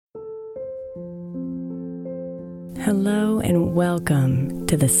Hello and welcome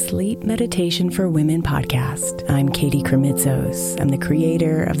to the Sleep Meditation for Women podcast. I'm Katie Kremitzos. I'm the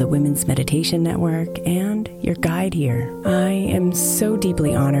creator of the Women's Meditation Network and your guide here. I am so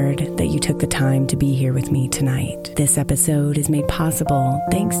deeply honored that you took the time to be here with me tonight. This episode is made possible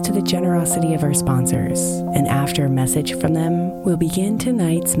thanks to the generosity of our sponsors. And after a message from them, we'll begin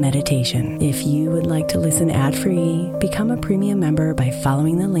tonight's meditation. If you would like to listen ad-free, become a premium member by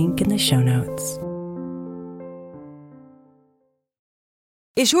following the link in the show notes.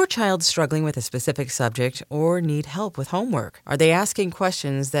 Is your child struggling with a specific subject or need help with homework? Are they asking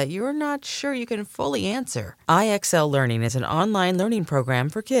questions that you're not sure you can fully answer? IXL Learning is an online learning program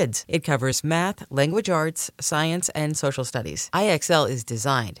for kids. It covers math, language arts, science, and social studies. IXL is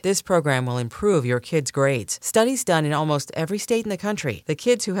designed. This program will improve your kids' grades. Studies done in almost every state in the country. The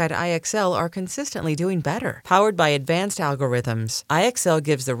kids who had IXL are consistently doing better. Powered by advanced algorithms, IXL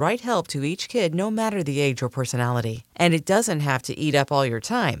gives the right help to each kid no matter the age or personality. And it doesn't have to eat up all your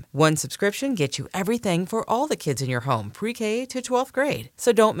time. One subscription gets you everything for all the kids in your home, pre-K to 12th grade.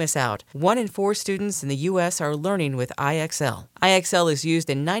 So don't miss out. 1 in 4 students in the U.S. are learning with IXL. IXL is used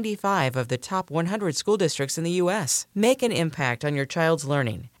in 95 of the top 100 school districts in the U.S. Make an impact on your child's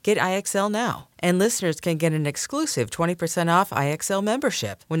learning. Get IXL now. And listeners can get an exclusive 20% off IXL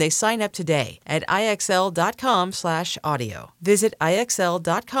membership when they sign up today at IXL.com/audio. Visit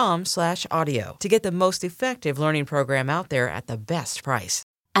IXL.com/audio to get the most effective learning program out there at the best price.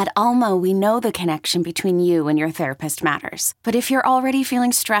 At Alma, we know the connection between you and your therapist matters. But if you're already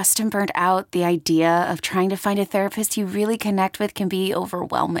feeling stressed and burnt out, the idea of trying to find a therapist you really connect with can be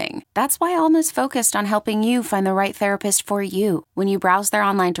overwhelming. That's why Alma's focused on helping you find the right therapist for you. When you browse their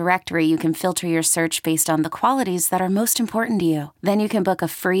online directory, you can filter your search based on the qualities that are most important to you. Then you can book a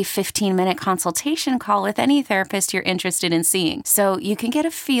free 15-minute consultation call with any therapist you're interested in seeing, so you can get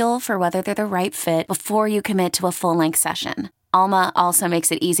a feel for whether they're the right fit before you commit to a full-length session. Alma also makes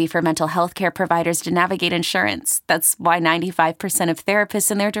it easy for mental health care providers to navigate insurance. That's why 95% of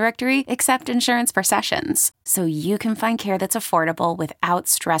therapists in their directory accept insurance for sessions, so you can find care that's affordable without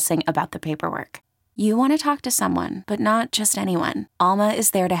stressing about the paperwork. You want to talk to someone, but not just anyone. Alma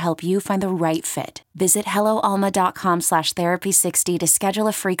is there to help you find the right fit. Visit helloalma.com/therapy60 to schedule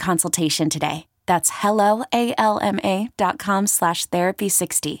a free consultation today. That's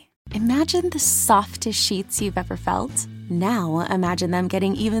helloalma.com/therapy60. Imagine the softest sheets you've ever felt. Now imagine them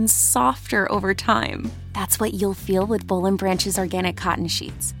getting even softer over time. That's what you'll feel with Boll & Branch's organic cotton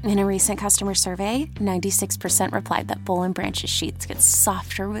sheets. In a recent customer survey, 96% replied that Boll & Branch's sheets get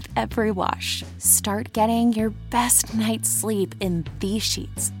softer with every wash. Start getting your best night's sleep in these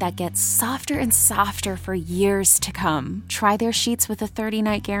sheets that get softer and softer for years to come. Try their sheets with a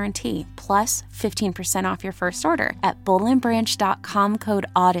 30-night guarantee, plus 15% off your first order at bollandbranch.com code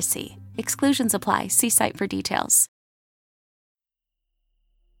Odyssey. Exclusions apply. See site for details.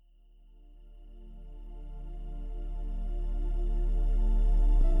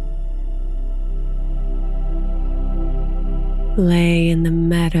 Lay in the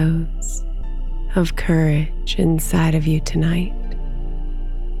meadows of courage inside of you tonight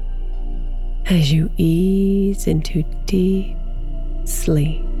as you ease into deep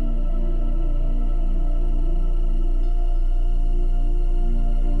sleep.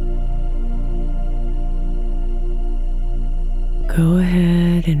 Go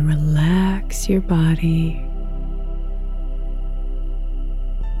ahead and relax your body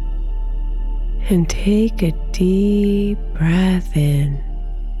and take a deep breath in,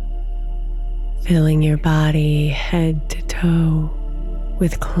 filling your body head to toe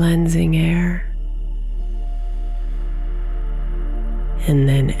with cleansing air. And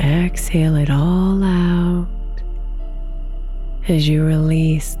then exhale it all out as you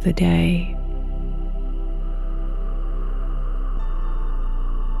release the day.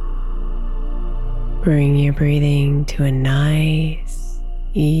 Bring your breathing to a nice,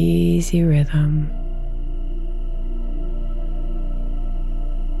 easy rhythm.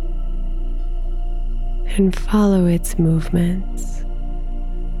 And follow its movements.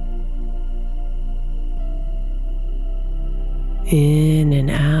 In and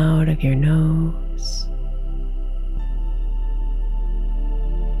out of your nose.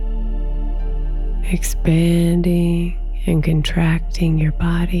 Expanding and contracting your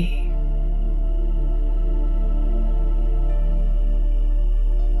body.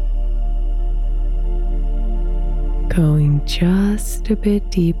 Going just a bit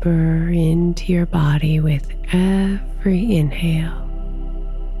deeper into your body with every inhale.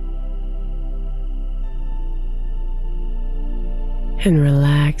 And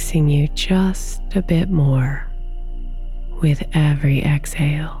relaxing you just a bit more with every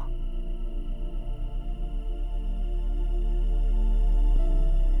exhale.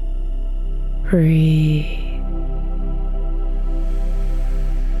 Breathe.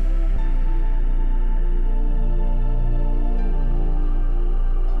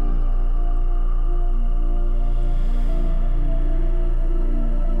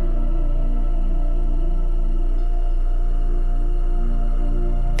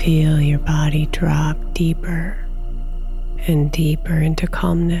 Feel your body drop deeper and deeper into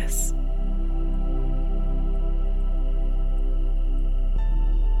calmness.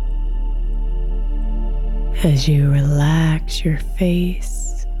 As you relax your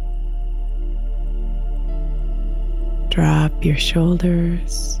face, drop your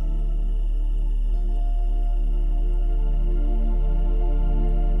shoulders,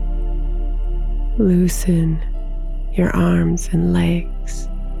 loosen your arms and legs.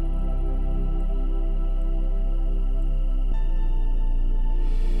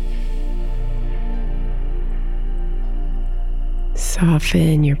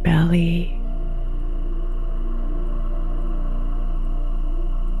 Soften your belly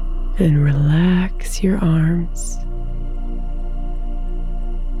and relax your arms.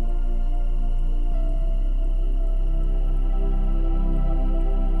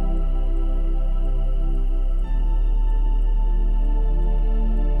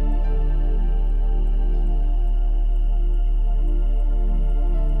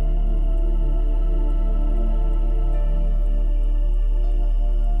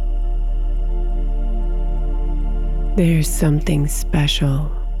 There's something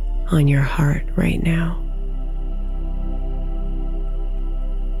special on your heart right now.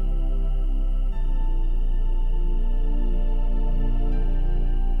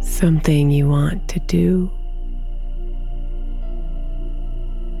 Something you want to do.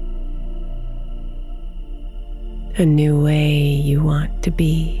 A new way you want to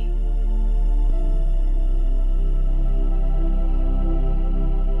be.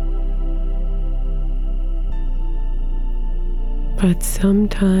 But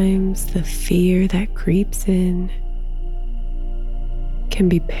sometimes the fear that creeps in can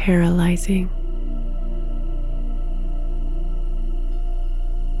be paralyzing,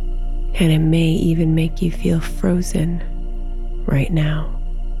 and it may even make you feel frozen right now.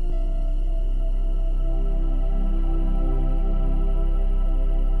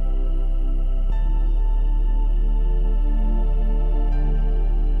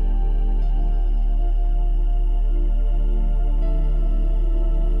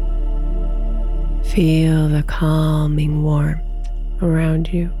 Feel the calming warmth around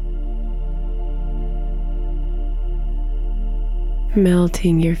you,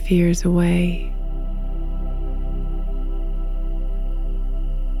 melting your fears away.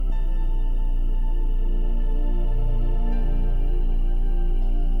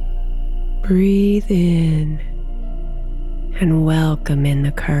 Breathe in and welcome in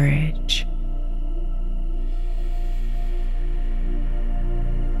the courage.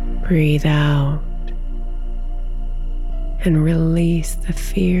 Breathe out and release the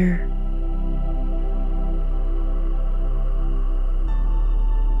fear.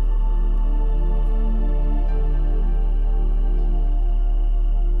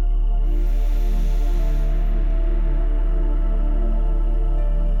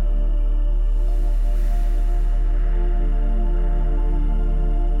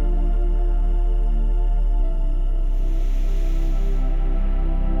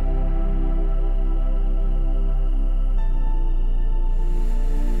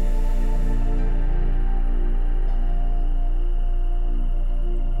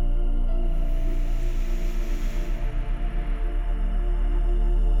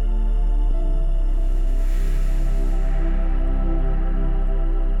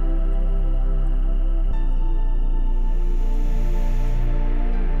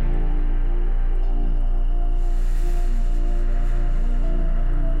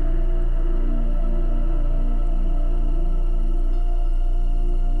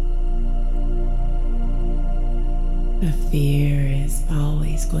 The fear is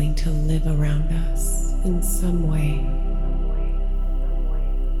always going to live around us in some way.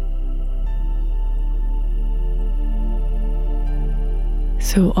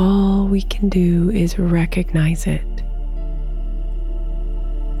 So all we can do is recognize it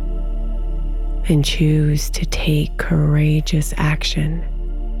and choose to take courageous action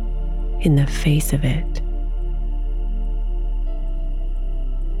in the face of it.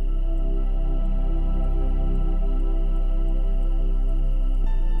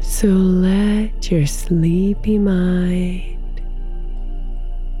 So let your sleepy mind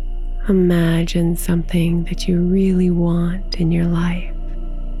imagine something that you really want in your life.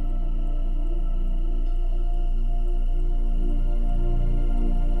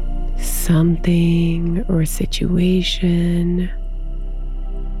 something or situation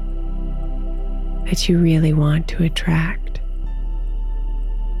that you really want to attract.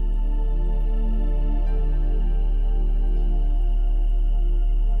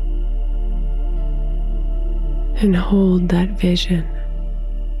 And hold that vision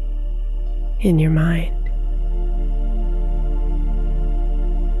in your mind.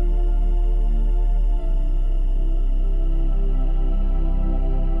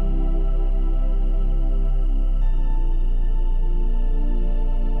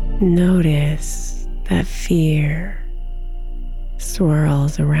 Notice that fear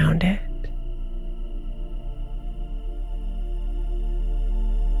swirls around it.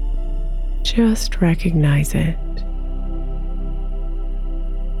 Just recognize it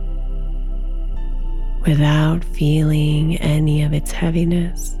without feeling any of its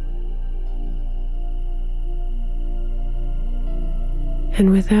heaviness and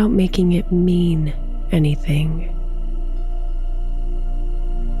without making it mean anything.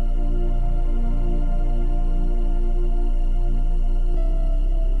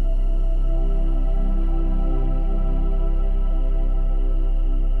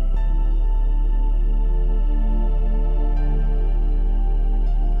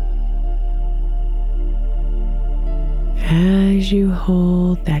 As you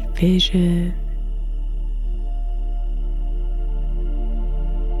hold that vision,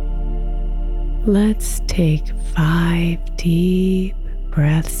 let's take 5 deep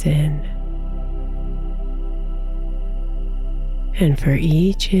breaths in. And for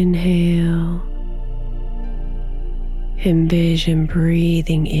each inhale, envision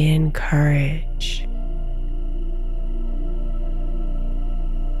breathing in courage.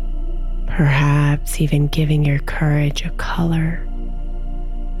 Perhaps even giving your courage a color.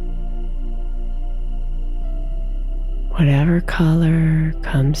 Whatever color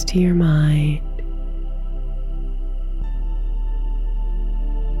comes to your mind,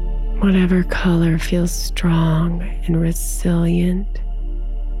 whatever color feels strong and resilient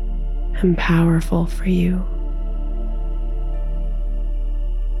and powerful for you.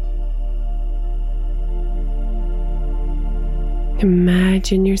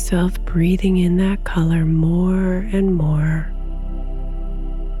 Imagine yourself breathing in that color more and more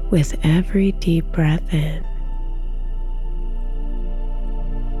with every deep breath in.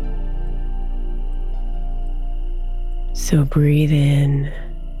 So breathe in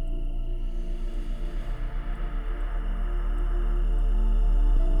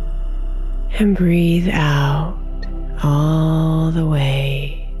and breathe out all the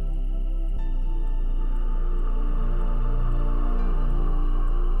way.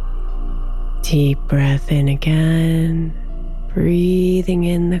 Deep breath in again, breathing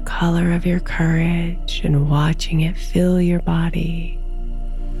in the color of your courage and watching it fill your body.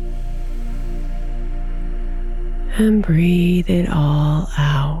 And breathe it all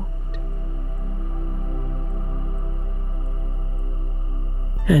out.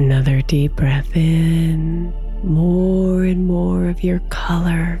 Another deep breath in, more and more of your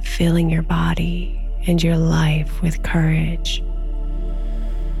color filling your body and your life with courage.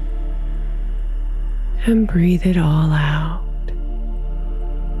 And breathe it all out.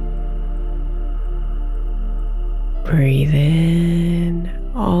 Breathe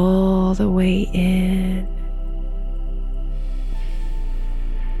in all the way in.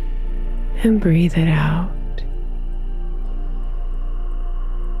 And breathe it out.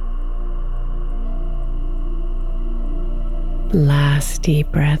 Last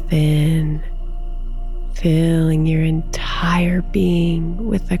deep breath in, filling your entire being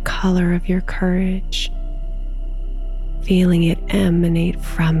with the color of your courage, feeling it emanate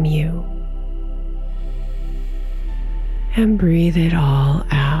from you. And breathe it all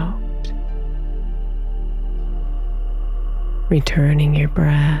out, returning your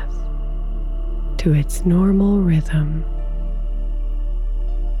breath to its normal rhythm.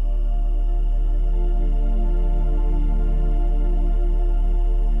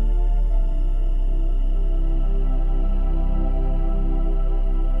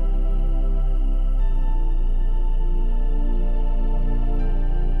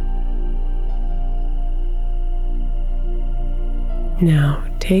 Now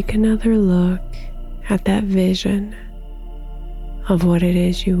take another look at that vision of what it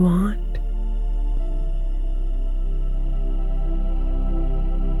is you want.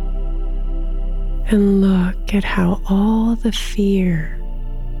 And look at how all the fear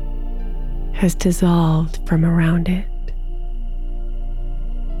has dissolved from around it.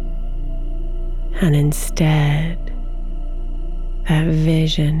 And instead, that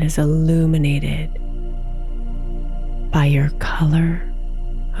vision is illuminated by your color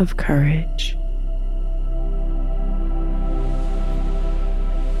of courage.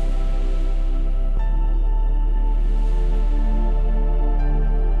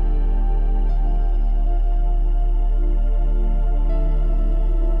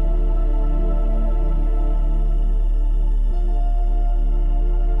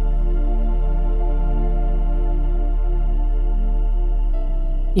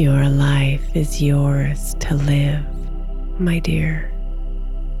 Your life is yours to live, my dear.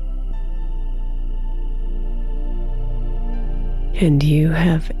 And you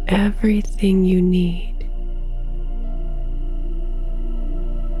have everything you need.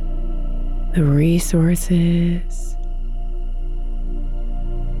 The resources,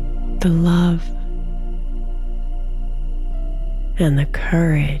 the love, and the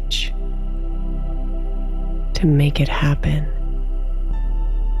courage to make it happen.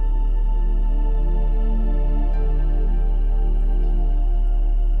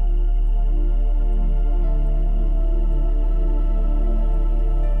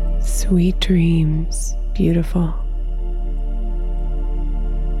 Sweet dreams, beautiful.